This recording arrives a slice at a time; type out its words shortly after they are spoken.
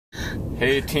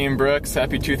Hey Team Brooks,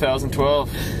 happy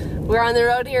 2012. We're on the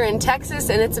road here in Texas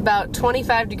and it's about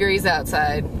 25 degrees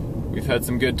outside. We've had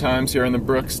some good times here on the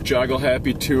Brooks Joggle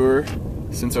Happy Tour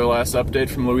since our last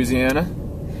update from Louisiana.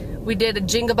 We did a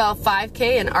Jingle Bell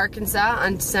 5K in Arkansas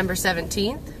on December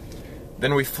 17th.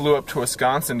 Then we flew up to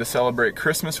Wisconsin to celebrate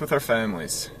Christmas with our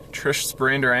families. Trish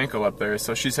sprained her ankle up there,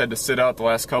 so she's had to sit out the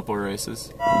last couple of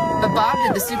races. But Bob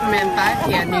did the Superman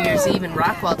 5K on New Year's Eve in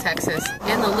Rockwell, Texas,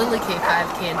 and the Lily K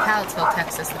 5K in Hallettsville,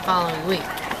 Texas the following week.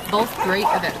 Both great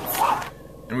events.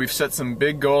 And we've set some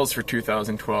big goals for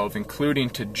 2012, including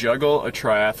to juggle a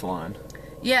triathlon.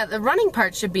 Yeah, the running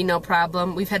part should be no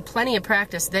problem. We've had plenty of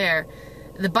practice there.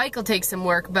 The bike will take some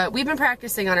work, but we've been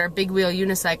practicing on our big wheel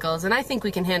unicycles, and I think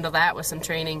we can handle that with some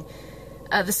training.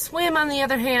 The swim, on the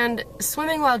other hand,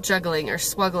 swimming while juggling or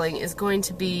swuggling is going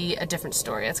to be a different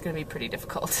story. It's going to be pretty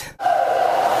difficult.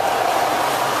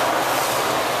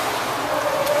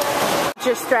 What's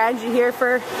your strategy here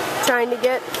for trying to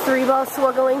get 3-ball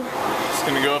swuggling? Just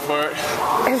gonna go for it.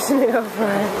 I'm just gonna go for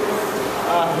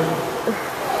it.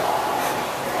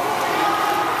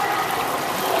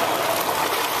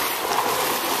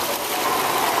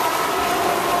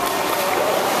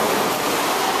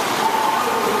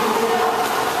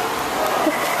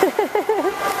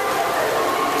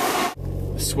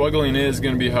 Swuggling is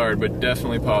going to be hard, but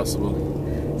definitely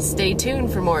possible. Stay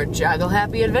tuned for more Joggle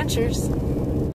Happy adventures.